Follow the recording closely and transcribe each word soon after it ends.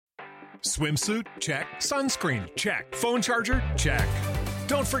Swimsuit? Check. Sunscreen? Check. Phone charger? Check.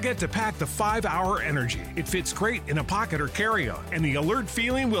 Don't forget to pack the 5-Hour Energy. It fits great in a pocket or carry-on, and the alert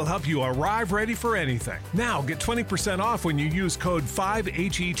feeling will help you arrive ready for anything. Now get 20% off when you use code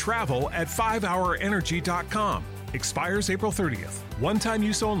 5HETRAVEL at 5hourenergy.com. Expires April 30th. One-time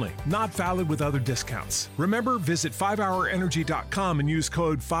use only. Not valid with other discounts. Remember, visit 5hourenergy.com and use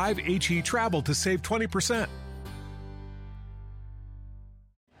code 5HETRAVEL to save 20%.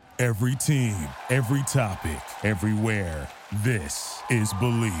 Every team, every topic, everywhere. This is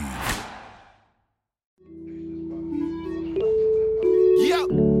Believe. Yep.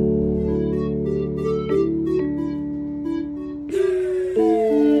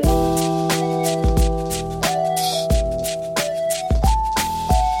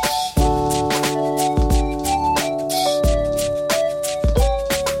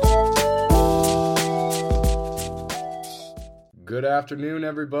 Good afternoon,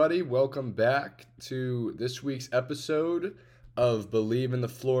 everybody. Welcome back to this week's episode of Believe in the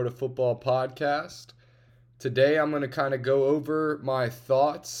Florida Football Podcast. Today, I'm going to kind of go over my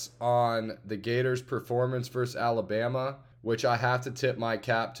thoughts on the Gators' performance versus Alabama, which I have to tip my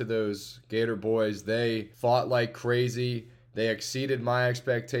cap to those Gator boys. They fought like crazy. They exceeded my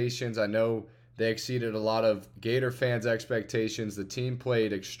expectations. I know they exceeded a lot of Gator fans' expectations. The team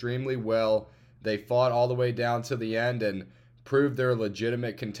played extremely well. They fought all the way down to the end and proved they're a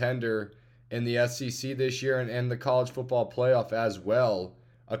legitimate contender in the SEC this year and the college football playoff as well.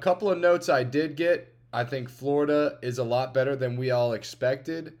 A couple of notes I did get. I think Florida is a lot better than we all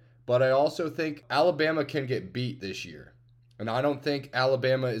expected, but I also think Alabama can get beat this year. And I don't think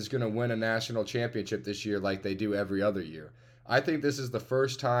Alabama is going to win a national championship this year like they do every other year. I think this is the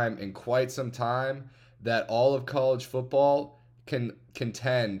first time in quite some time that all of college football can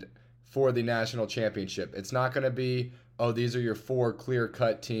contend for the national championship. It's not going to be, oh, these are your 4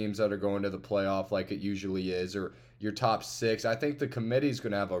 clear-cut teams that are going to the playoff like it usually is, or your top 6. I think the committee's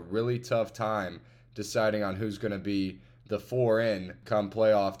going to have a really tough time deciding on who's going to be the 4 in come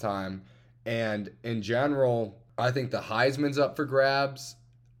playoff time. And in general, I think the Heisman's up for grabs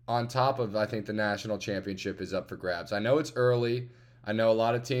on top of, I think the national championship is up for grabs. I know it's early. I know a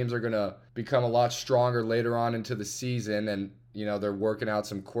lot of teams are going to become a lot stronger later on into the season, and, you know, they're working out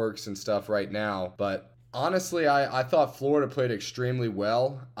some quirks and stuff right now, but honestly, I thought Florida played extremely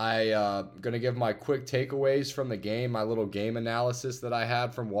well. I'm going to give my quick takeaways from the game, my little game analysis that I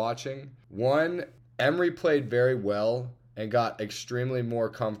had from watching. 1, Emory played very well and got extremely more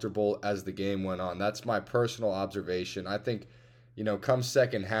comfortable as the game went on. That's my personal observation. I think, you know, come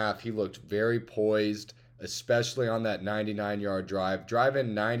second half, he looked very poised, especially on that 99-yard drive.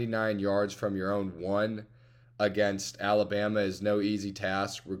 Driving 99 yards from your own 1 against Alabama is no easy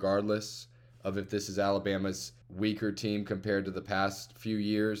task, regardless of if this is Alabama's weaker team compared to the past few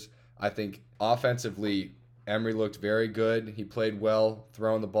years. I think offensively, Emory looked very good. He played well,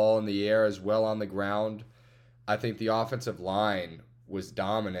 throwing the ball in the air as well on the ground. I think the offensive line was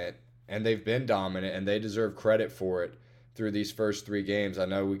dominant, and they've been dominant, and they deserve credit for it through these first 3 games. I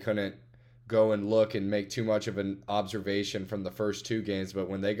know we couldn't go and look and make too much of an observation from the first 2 games, but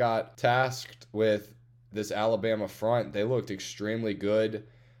when they got tasked with this Alabama front, they looked extremely good.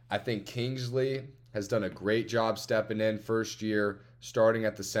 I think Kingsley has done a great job stepping in first year, starting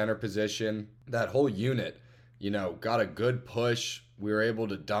at the center position. That whole unit, you know, got a good push. We were able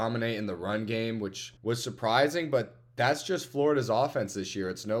to dominate in the run game, which was surprising, but that's just Florida's offense this year.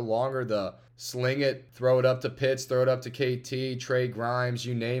 It's no longer the sling it, throw it up to Pitts, throw it up to KT, Trey Grimes,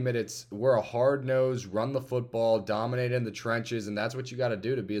 you name it. We're a hard-nosed, run the football, dominate in the trenches, and that's what you got to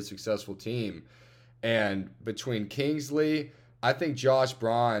do to be a successful team. And between Kingsley, I think Josh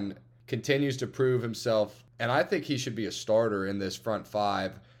Braun continues to prove himself, and I think he should be a starter in this front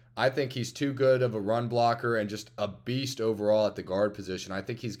 5. I think he's too good of a run blocker and just a beast overall at the guard position. I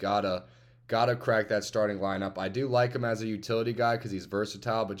think he's gotta crack that starting lineup. I do like him as a utility guy because he's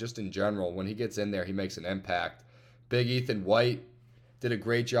versatile, but just in general, when he gets in there, he makes an impact. Big Ethan White did a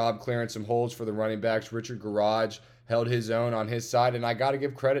great job clearing some holes for the running backs. Richard Garage held his own on his side, and I got to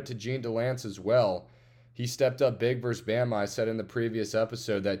give credit to Gene DeLance as well. He stepped up big versus Bama. I said in the previous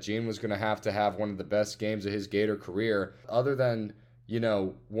episode that Gene was going to have one of the best games of his Gator career. Other than, you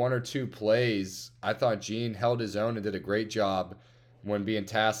know, 1 or 2 plays, I thought Gene held his own and did a great job when being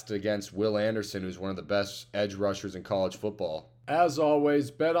tasked against Will Anderson, who's one of the best edge rushers in college football. As always,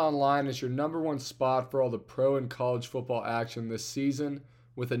 BetOnline is your number 1 spot for all the pro and college football action this season.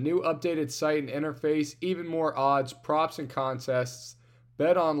 With a new updated site and interface, even more odds, props, and contests,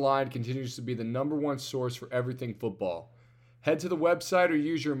 BetOnline continues to be the number 1 source for everything football. Head to the website or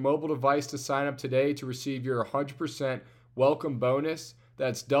use your mobile device to sign up today to receive your 100% welcome bonus.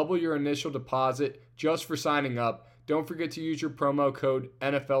 That's double your initial deposit just for signing up. Don't forget to use your promo code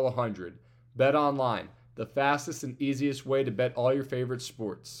NFL100. Bet online, the fastest and easiest way to bet all your favorite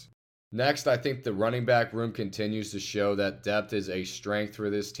sports. Next, I think the running back room continues to show that depth is a strength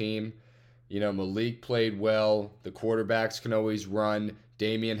for this team. Malik played well. The quarterbacks can always run.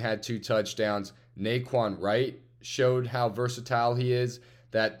 Damian had 2 touchdowns. Naquan Wright showed how versatile he is.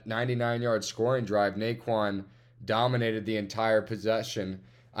 That 99-yard scoring drive, Naquan dominated the entire possession.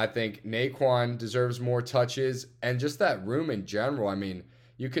 I think Naquan deserves more touches, and just that room in general. I mean,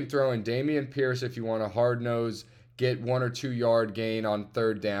 you can throw in Dameon Pierce if you want a hard nose, get 1 or 2 yard gain on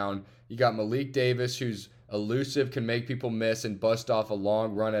third down. You got Malik Davis, who's elusive, can make people miss and bust off a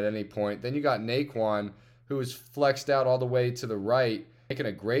long run at any point. Then you got Naquan, who is flexed out all the way to the right, making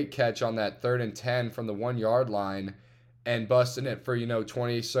a great catch on that 3rd and 10 from the 1 yard line and busting it for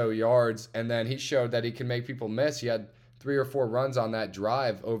 20 so yards. And then he showed that he can make people miss. He had 3 or 4 runs on that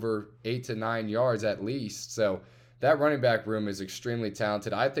drive over 8 to 9 yards at least. So that running back room is extremely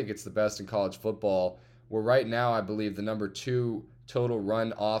talented. I think it's the best in college football. We're right now, I believe, the number 2 total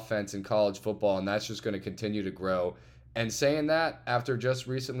run offense in college football, and that's just going to continue to grow. And saying that, after just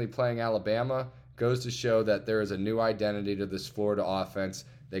recently playing Alabama, goes to show that there is a new identity to this Florida offense.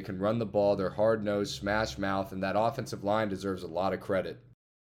 They can run the ball, they're hard-nosed, smash mouth, and that offensive line deserves a lot of credit.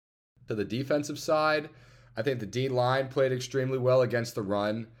 To the defensive side, I think the D-line played extremely well against the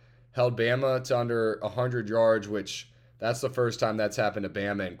run, held Bama to under 100 yards, which that's the first time that's happened to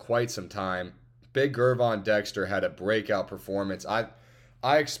Bama in quite some time. Big Gervon Dexter had a breakout performance. I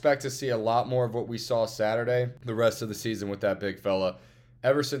expect to see a lot more of what we saw Saturday the rest of the season with that big fella.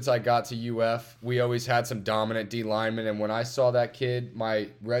 Ever since I got to UF, we always had some dominant D linemen, and when I saw that kid my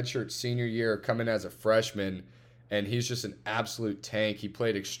redshirt senior year come in as a freshman, and he's just an absolute tank. He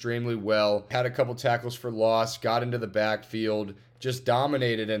played extremely well, had a couple tackles for loss, got into the backfield, just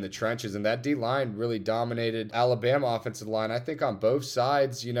dominated in the trenches, and that D-line really dominated Alabama offensive line. I think on both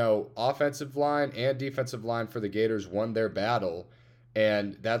sides, offensive line and defensive line for the Gators won their battle,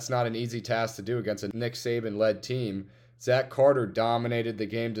 and that's not an easy task to do against a Nick Saban-led team. Zach Carter dominated the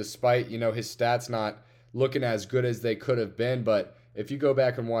game despite, his stats not looking as good as they could have been, but if you go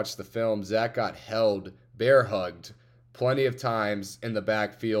back and watch the film, Zach got held, bear-hugged, plenty of times in the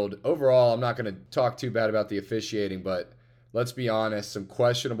backfield. Overall, I'm not going to talk too bad about the officiating, but let's be honest, some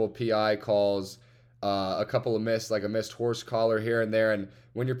questionable PI calls, a couple of missed horse collar here and there. And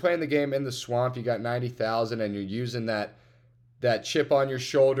when you're playing the game in the swamp, you got 90,000 and you're using that chip on your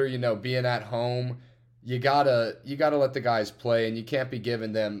shoulder, being at home, you gotta let the guys play, and you can't be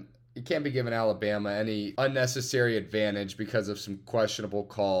giving Alabama any unnecessary advantage because of some questionable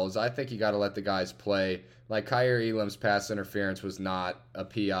calls. I think you got to let the guys play. Like Kaiir Elam's pass interference was not a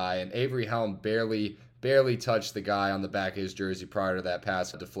PI, and Avery Helm barely touched the guy on the back of his jersey prior to that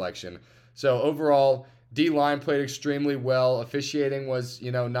pass deflection. So overall, D-line played extremely well. Officiating was,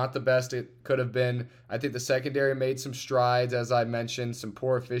 not the best it could have been. I think the secondary made some strides, as I mentioned. Some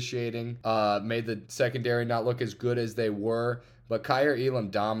poor officiating made the secondary not look as good as they were. But Kaiir Elam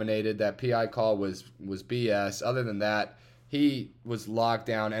dominated. That PI call was BS. Other than that, he was locked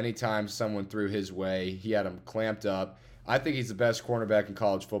down anytime someone threw his way. He had him clamped up. I think he's the best cornerback in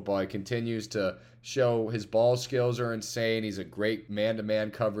college football. He continues to show his ball skills are insane. He's a great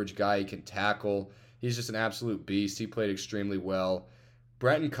man-to-man coverage guy. He can tackle. He's just an absolute beast. He played extremely well.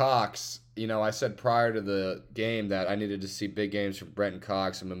 Brenton Cox, I said prior to the game that I needed to see big games from Brenton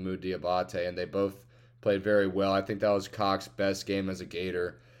Cox and Mahmoud Diabate, and they both played very well. I think that was Cox's best game as a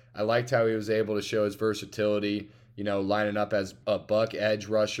Gator. I liked how he was able to show his versatility, lining up as a buck edge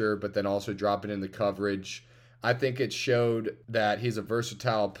rusher, but then also dropping in the coverage. I think it showed that he's a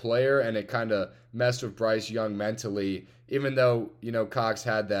versatile player, and it kind of messed with Bryce Young mentally, even though, Cox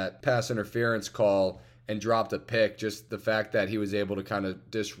had that pass interference call and dropped a pick. Just the fact that he was able to kind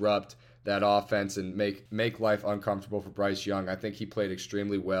of disrupt that offense and make life uncomfortable for Bryce Young. I think he played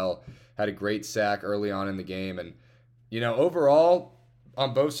extremely well, had a great sack early on in the game. And, overall,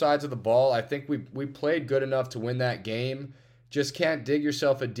 on both sides of the ball, I think we played good enough to win that game. Just can't dig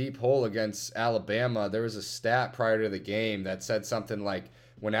yourself a deep hole against Alabama. There was a stat prior to the game that said something like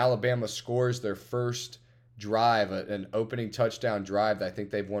when Alabama scores their first drive, an opening touchdown drive, I think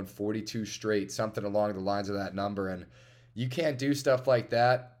they've won 42 straight, something along the lines of that number. And you can't do stuff like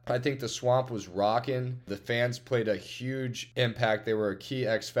that. I think the Swamp was rocking. The fans played a huge impact. They were a key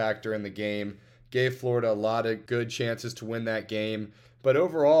X factor in the game. Gave Florida a lot of good chances to win that game. But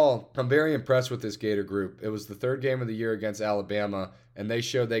overall, I'm very impressed with this Gator group. It was the third game of the year against Alabama, and they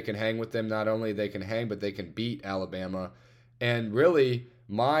showed they can hang with them. Not only they can hang, but they can beat Alabama. And really,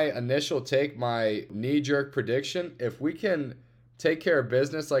 my initial take, my knee-jerk prediction, if we can take care of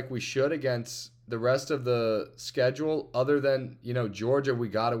business like we should against the rest of the schedule, other than, Georgia, we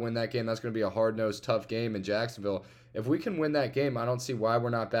got to win that game. That's going to be a hard-nosed, tough game in Jacksonville. If we can win that game, I don't see why we're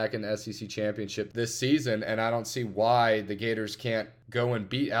not back in the SEC championship this season, and I don't see why the Gators can't go and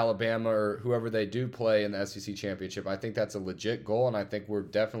beat Alabama or whoever they do play in the SEC championship. I think that's a legit goal, and I think we're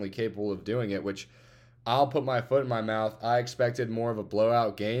definitely capable of doing it, which I'll put my foot in my mouth. I expected more of a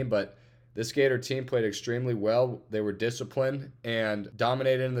blowout game, but this Gator team played extremely well. They were disciplined and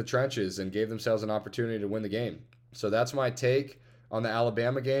dominated in the trenches and gave themselves an opportunity to win the game. So that's my take on the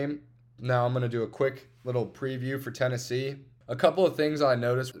Alabama game. Now I'm going to do a quick little preview for Tennessee. A couple of things I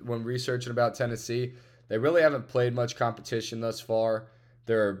noticed when researching about Tennessee: they really haven't played much competition thus far.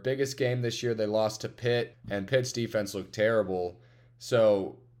 Their biggest game this year, they lost to Pitt, and Pitt's defense looked terrible.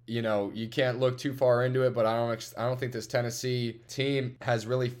 So, you can't look too far into it, but I don't think this Tennessee team has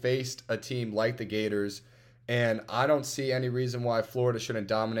really faced a team like the Gators, and I don't see any reason why Florida shouldn't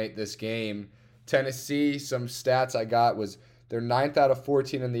dominate this game. Tennessee, some stats I got was they're 9th out of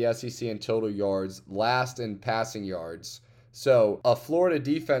 14 in the SEC in total yards, last in passing yards. So a Florida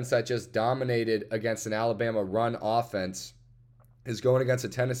defense that just dominated against an Alabama run offense is going against a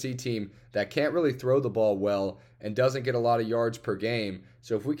Tennessee team that can't really throw the ball well and doesn't get a lot of yards per game.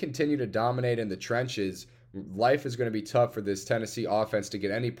 So if we continue to dominate in the trenches, life is going to be tough for this Tennessee offense to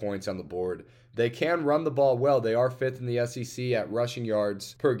get any points on the board. They can run the ball well. They are 5th in the SEC at rushing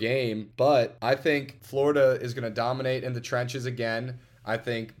yards per game, but I think Florida is going to dominate in the trenches again. I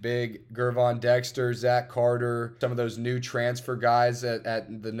think big Gervon Dexter, Zach Carter, some of those new transfer guys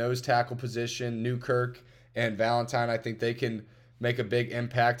at the nose tackle position, Newkirk and Valentine, I think they can make a big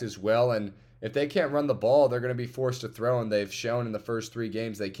impact as well. And if they can't run the ball, they're going to be forced to throw, and they've shown in the first 3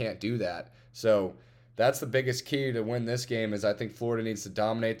 games they can't do that. So that's the biggest key to win this game, is I think Florida needs to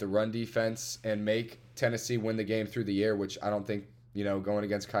dominate the run defense and make Tennessee win the game through the air, which I don't think, going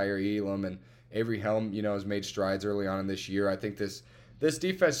against Kyrie Elam and Avery Helm, has made strides early on in this year. I think this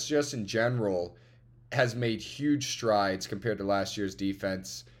defense just in general has made huge strides compared to last year's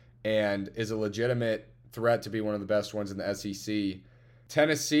defense and is a legitimate threat to be one of the best ones in the SEC.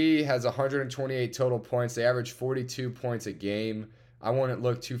 Tennessee has 128 total points. They average 42 points a game. I wouldn't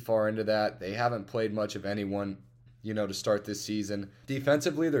look too far into that. They haven't played much of anyone, to start this season.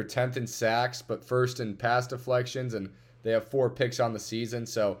 Defensively, they're 10th in sacks, but 1st in pass deflections, and they have 4 picks on the season.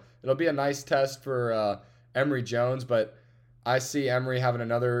 So it'll be a nice test for Emory Jones, but I see Emory having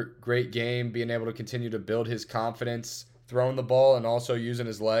another great game, being able to continue to build his confidence, throwing the ball and also using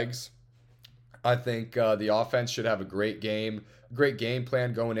his legs. I think the offense should have a great game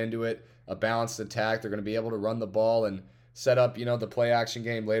plan going into it, a balanced attack. They're going to be able to run the ball and set up, the play action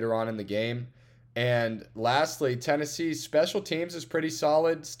game later on in the game. And lastly, Tennessee's special teams is pretty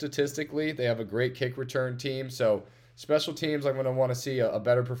solid statistically. They have a great kick return team. So special teams, I'm going to want to see a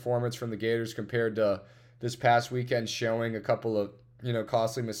better performance from the Gators compared to this past weekend, showing a couple of,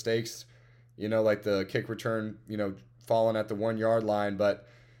 costly mistakes, like the kick return, falling at the 1-yard line. But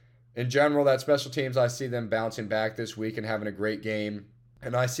in general, that special teams, I see them bouncing back this week and having a great game.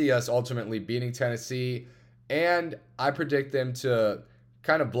 And I see us ultimately beating Tennessee. And I predict them to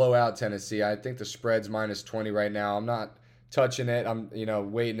kind of blow out Tennessee. I think the spread's -20 right now. I'm not touching it. I'm,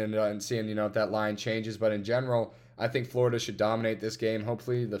 waiting and seeing, if that line changes. But in general, I think Florida should dominate this game.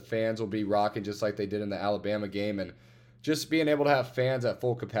 Hopefully the fans will be rocking just like they did in the Alabama game. And just being able to have fans at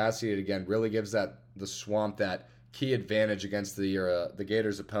full capacity again really gives the Swamp that key advantage against the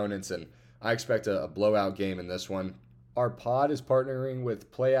Gators' opponents. And I expect a blowout game in this one. Our pod is partnering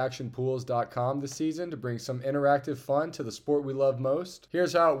with PlayActionPools.com this season to bring some interactive fun to the sport we love most.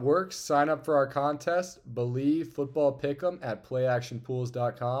 Here's how it works. Sign up for our contest, Believe Football Pick'em, at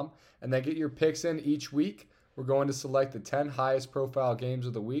PlayActionPools.com, and then get your picks in each week. We're going to select the 10 highest profile games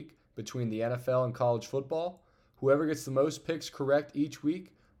of the week between the NFL and college football. Whoever gets the most picks correct each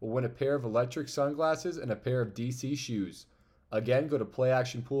week will win a pair of electric sunglasses and a pair of DC shoes. Again, go to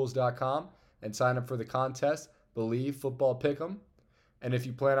PlayActionPools.com and sign up for the contest, Believe Football Pick'em. And if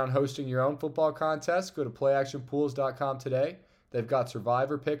you plan on hosting your own football contest, go to PlayActionPools.com today. They've got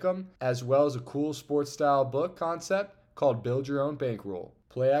Survivor Pick'em, as well as a cool sports-style book concept called Build Your Own Bankroll.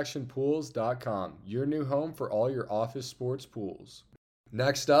 PlayActionPools.com, your new home for all your office sports pools.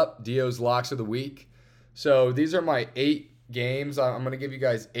 Next up, Dio's Locks of the Week. So these are my 8 games. I'm going to give you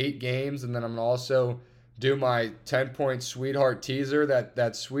guys 8 games, and then I'm going to also do my 10-point Sweetheart teaser.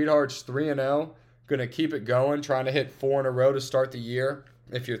 That Sweetheart's 3-0. Going to keep it going, trying to hit 4 in a row to start the year.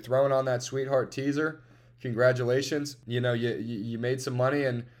 If you're throwing on that Sweetheart teaser, congratulations. You made some money,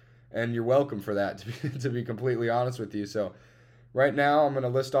 and you're welcome for that, to be completely honest with you. So right now, I'm going to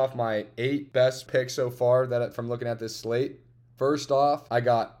list off my 8 best picks so far from looking at this slate. First off, I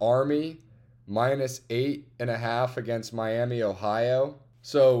got Army -8.5 against Miami, Ohio.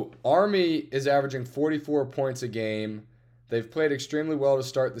 So Army is averaging 44 points a game. They've played extremely well to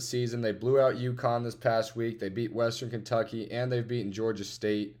start the season. They blew out UConn this past week. They beat Western Kentucky, and they've beaten Georgia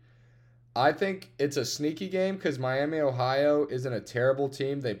State. I think it's a sneaky game because Miami, Ohio isn't a terrible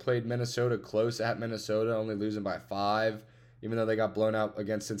team. They played Minnesota close at Minnesota, only losing by 5. Even though they got blown out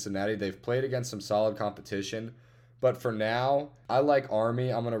against Cincinnati, they've played against some solid competition. But for now, I like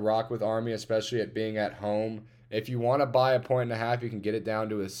Army. I'm going to rock with Army, especially at being at home. If you want to buy a 1.5, you can get it down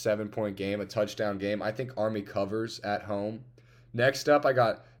to a 7-point game, a touchdown game. I think Army covers at home. Next up, I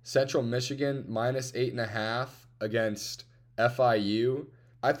got Central Michigan -8.5 against FIU.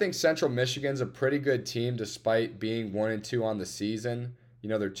 I think Central Michigan's a pretty good team despite being 1-2 on the season. You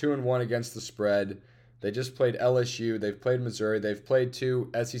know, they're 2-1 against the spread. They just played LSU. They've played Missouri. They've played 2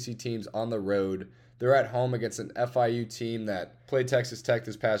 SEC teams on the road. They're at home against an FIU team that played Texas Tech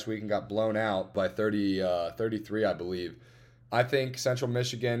this past week and got blown out by 33, I believe. I think Central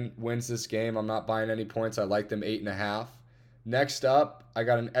Michigan wins this game. I'm not buying any points. I like them 8.5. Next up, I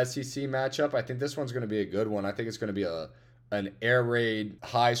got an SEC matchup. I think this one's going to be a good one. I think it's going to be an air raid,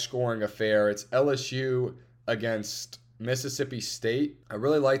 high-scoring affair. It's LSU against Mississippi State. I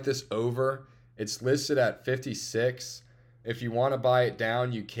really like this over. It's listed at 56. If you want to buy it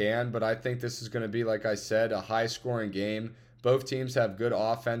down, you can, but I think this is going to be, like I said, a high-scoring game. Both teams have good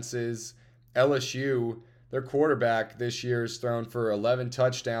offenses. LSU, their quarterback this year is thrown for 11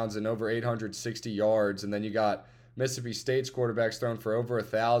 touchdowns and over 860 yards, and then you got Mississippi State's quarterbacks thrown for over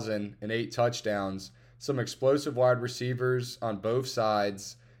 1,000 and 8 touchdowns. Some explosive wide receivers on both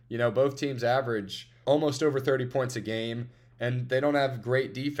sides. You know, both teams average almost over 30 points a game, and they don't have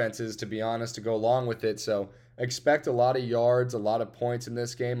great defenses, to be honest, to go along with it. So expect a lot of yards, a lot of points in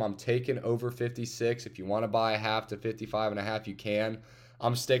this game. I'm taking over 56. If you want to buy a half to 55.5, you can.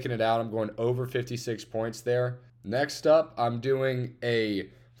 I'm sticking it out. I'm going over 56 points there. Next up, I'm doing a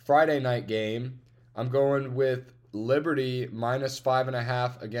Friday night game. I'm going with Liberty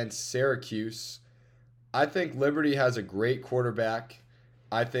 -5.5 against Syracuse. I think Liberty has a great quarterback.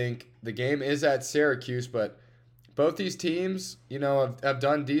 I think the game is at Syracuse, but both these teams, you know, have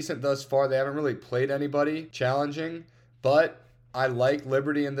done decent thus far. They haven't really played anybody challenging, but I like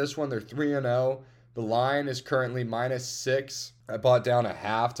Liberty in this one. They're 3-0. The line is currently -6. I bought down a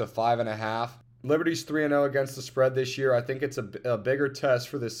half to 5.5. Liberty's 3-0 against the spread this year. I think it's a bigger test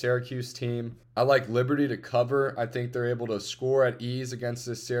for the Syracuse team. I like Liberty to cover. I think they're able to score at ease against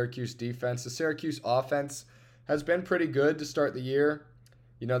this Syracuse defense. The Syracuse offense has been pretty good to start the year.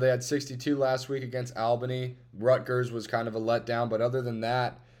 You know, they had 62 last week against Albany. Rutgers was kind of a letdown, but other than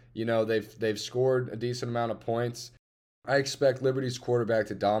that, you know, they've scored a decent amount of points. I expect Liberty's quarterback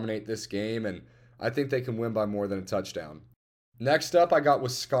to dominate this game, and I think they can win by more than a touchdown. Next up, I got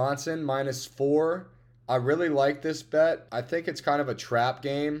Wisconsin -4. I really like this bet. I think it's kind of a trap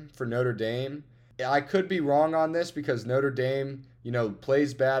game for Notre Dame. I could be wrong on this because Notre Dame, you know,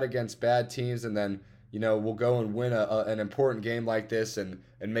 plays bad against bad teams and then, you know, will go and win an important game like this and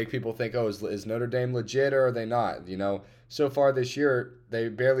make people think, oh, is Notre Dame legit or are they not? You know, so far this year, they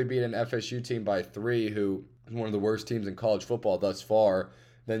barely beat an FSU team by 3, who is one of the worst teams in college football thus far.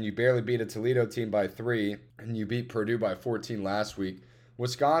 Then you barely beat a Toledo team by 3, and you beat Purdue by 14 last week.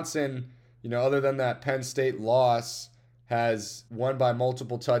 Wisconsin, you know, other than that Penn State loss, has won by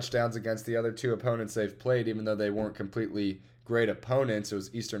multiple touchdowns against the other 2 opponents they've played, even though they weren't completely great opponents. It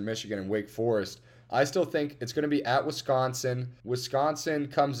was Eastern Michigan and Wake Forest. I still think it's going to be at Wisconsin. Wisconsin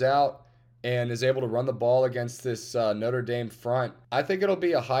comes out and is able to run the ball against this Notre Dame front. I think it'll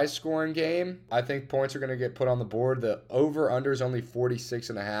be a high-scoring game. I think points are going to get put on the board. The over-under is only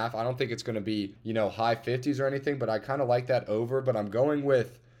 46.5. I don't think it's going to be, you know, high 50s or anything, but I kind of like that over. But I'm going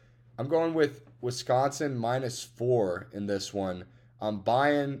with Wisconsin -4 in this one. I'm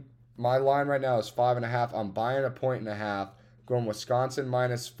buying, my line right now is 5.5. I'm buying 1.5. Going Wisconsin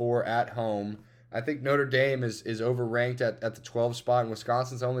 -4 at home. I think Notre Dame is overranked at the 12 spot, and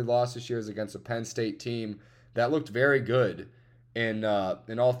Wisconsin's only loss this year is against a Penn State team that looked very good in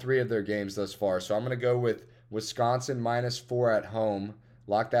all 3 of their games thus far. So I'm going to go with Wisconsin -4 at home.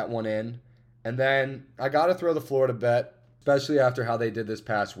 Lock that one in. And then I got to throw the Florida bet, especially after how they did this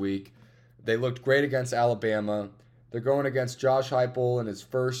past week. They looked great against Alabama. They're going against Josh Heupel in his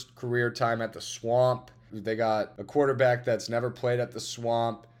first career time at the Swamp. They got a quarterback that's never played at the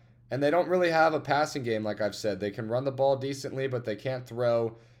Swamp. And they don't really have a passing game, like I've said. They can run the ball decently, but they can't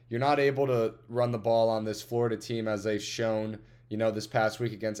throw. You're not able to run the ball on this Florida team as they've shown, you know, this past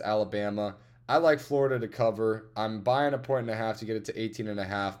week against Alabama. I like Florida to cover. I'm buying 1.5 to get it to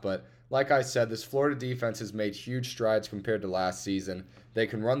 18.5, but like I said, this Florida defense has made huge strides compared to last season. They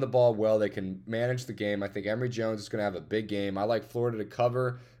can run the ball well. They can manage the game. I think Emory Jones is going to have a big game. I like Florida to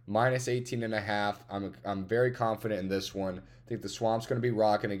cover minus 18.5. I'm very confident in this one. I think the Swamp's going to be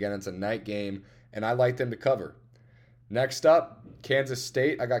rocking again. It's a night game, and I like them to cover. Next up, Kansas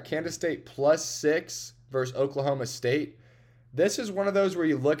State. I got Kansas State +6 versus Oklahoma State. This is one of those where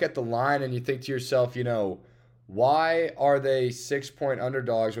you look at the line and you think to yourself, why are they 6-point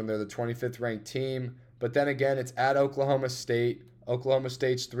underdogs when they're the 25th ranked team? But then again, it's at Oklahoma State. Oklahoma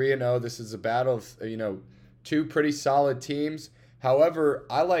State's 3-0. This is a battle of, two pretty solid teams. However,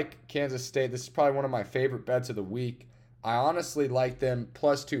 I like Kansas State. This is probably one of my favorite bets of the week. I honestly like them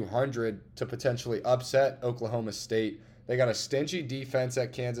 +200 to potentially upset Oklahoma State. They got a stingy defense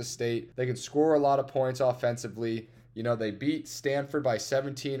at Kansas State. They can score a lot of points offensively. They beat Stanford by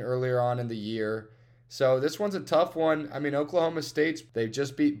 17 earlier on in the year. So this one's a tough one. I mean, Oklahoma State's, they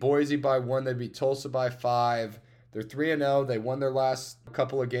just beat Boise by 1. They beat Tulsa by 5. They're 3-0. They won their last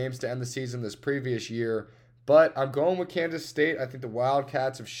couple of games to end the season this previous year. But I'm going with Kansas State. I think the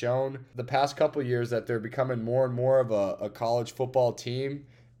Wildcats have shown the past couple of years that they're becoming more and more of a college football team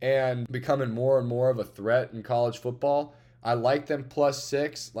and becoming more and more of a threat in college football. I like them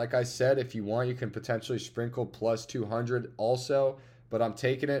 +6. Like I said, if you want, you can potentially sprinkle +200 also. But I'm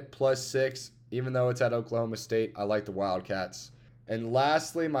taking it +6. Even though it's at Oklahoma State, I like the Wildcats. And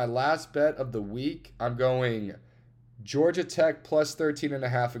lastly, my last bet of the week, I'm going Georgia Tech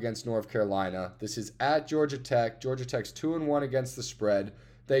 +13.5 against North Carolina. This is at Georgia Tech. Georgia Tech's 2-1 against the spread.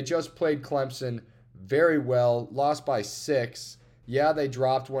 They just played Clemson very well, lost by 6. Yeah, they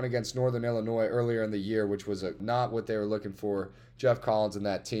dropped one against Northern Illinois earlier in the year, which was not what they were looking for, Jeff Collins and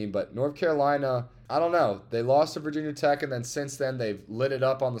that team. But North Carolina, I don't know. They lost to Virginia Tech, and then since then they've lit it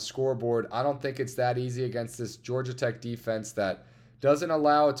up on the scoreboard. I don't think it's that easy against this Georgia Tech defense that doesn't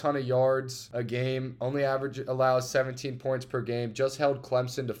allow a ton of yards a game, only allows 17 points per game, just held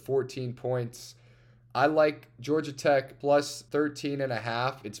Clemson to 14 points. I like Georgia Tech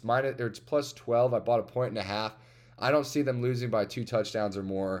 +13.5. It's +12. I bought 1.5. I don't see them losing by 2 touchdowns or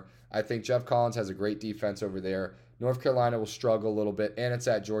more. I think Jeff Collins has a great defense over there. North Carolina will struggle a little bit, and it's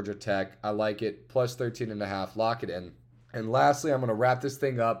at Georgia Tech. I like it. +13.5. Lock it in. And lastly, I'm going to wrap this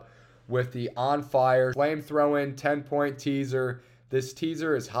thing up with the On Fire Flamethrowing 10-point teaser. This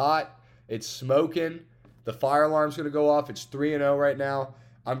teaser is hot. It's smoking. The fire alarm's going to go off. It's 3-0 right now.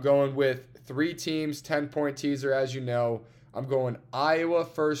 I'm going with 3 teams, 10-point teaser, as you know. I'm going Iowa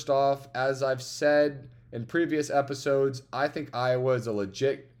first off. As I've said in previous episodes, I think Iowa is a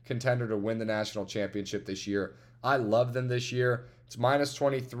legit contender to win the national championship this year. I love them this year. It's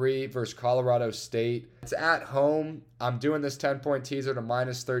 -23 versus Colorado State. It's at home. I'm doing this 10-point teaser to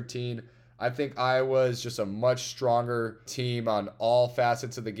 -13. I think Iowa is just a much stronger team on all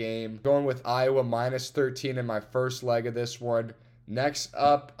facets of the game. Going with Iowa -13 in my first leg of this one. Next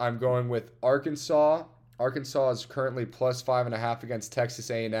up, I'm going with Arkansas. Arkansas is currently +5.5 against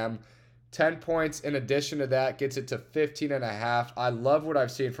Texas A&M. 10 points in addition to that gets it to 15.5. I love what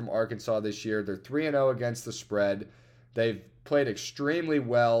I've seen from Arkansas this year. They're 3-0 against the spread. They've played extremely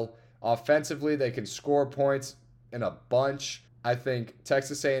well. Offensively, they can score points in a bunch. I think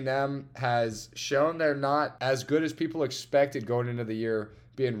Texas A&M has shown they're not as good as people expected going into the year,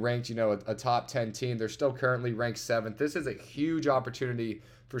 being ranked, a top 10 team. They're still currently ranked 7th. This is a huge opportunity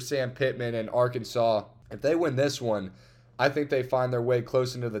for Sam Pittman and Arkansas. If they win this one, I think they find their way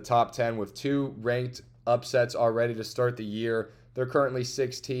close into the top 10 with 2 ranked upsets already to start the year. They're currently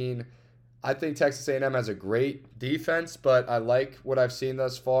 16. I think Texas A&M has a great defense, but I like what I've seen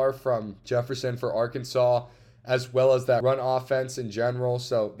thus far from Jefferson for Arkansas, as well as that run offense in general.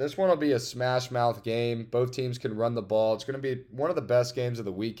 So this one will be a smash mouth game. Both teams can run the ball. It's going to be one of the best games of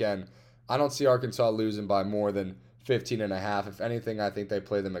the weekend. I don't see Arkansas losing by more than 15.5. If anything, I think they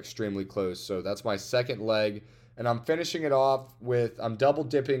play them extremely close. So that's my second leg. And I'm finishing it off with, I'm double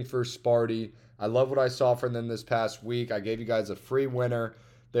dipping for Sparty. I love what I saw from them this past week. I gave you guys a free winner.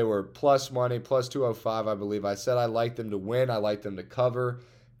 They were plus money, +205, I believe. I said I like them to win. I like them to cover.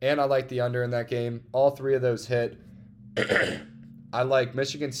 And I like the under in that game. All 3 of those hit. I like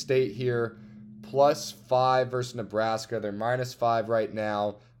Michigan State here, +5 versus Nebraska. They're -5 right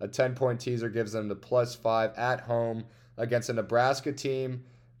now. A 10-point teaser gives them the +5 at home against a Nebraska team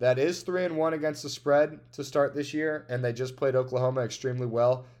that is 3-1 against the spread to start this year, and they just played Oklahoma extremely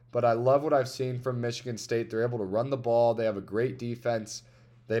well. But I love what I've seen from Michigan State. They're able to run the ball. They have a great defense.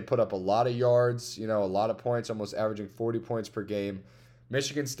 They put up a lot of yards, a lot of points, almost averaging 40 points per game.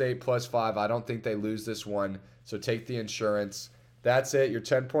 Michigan State +5. I don't think they lose this one, so take the insurance. That's it. Your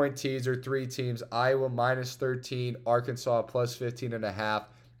 10-point teaser, 3 teams. Iowa -13, Arkansas +15.5,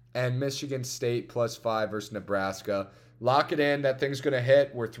 and Michigan State +5 versus Nebraska. Lock it in. That thing's going to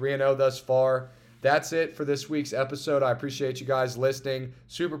hit. We're 3-0 thus far. That's it for this week's episode. I appreciate you guys listening.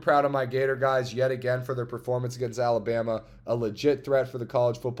 Super proud of my Gator guys yet again for their performance against Alabama. A legit threat for the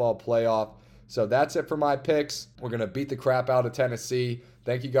college football playoff. So that's it for my picks. We're going to beat the crap out of Tennessee.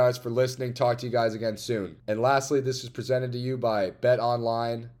 Thank you guys for listening. Talk to you guys again soon. And lastly, this is presented to you by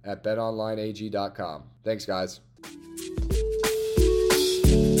BetOnline at betonlineag.com. Thanks, guys.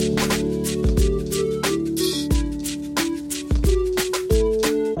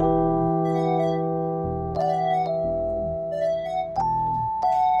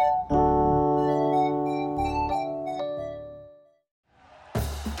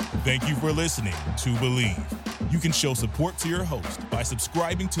 Thank you for listening to Believe. You can show support to your host by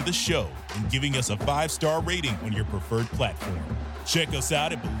subscribing to the show and giving us a 5-star rating on your preferred platform. Check us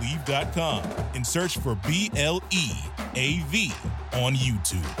out at Believe.com and search for BLEAV on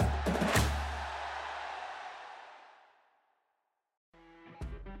YouTube.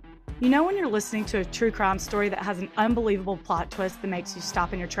 You know when you're listening to a true crime story that has an unbelievable plot twist that makes you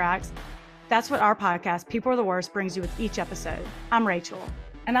stop in your tracks? That's what our podcast, People Are the Worst, brings you with each episode. I'm Rachel.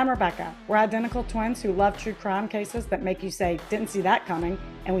 And I'm Rebecca. We're identical twins who love true crime cases that make you say, didn't see that coming,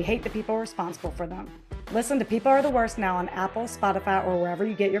 and we hate the people responsible for them. Listen to People Are the Worst now on Apple, Spotify, or wherever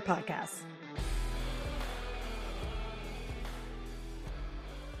you get your podcasts.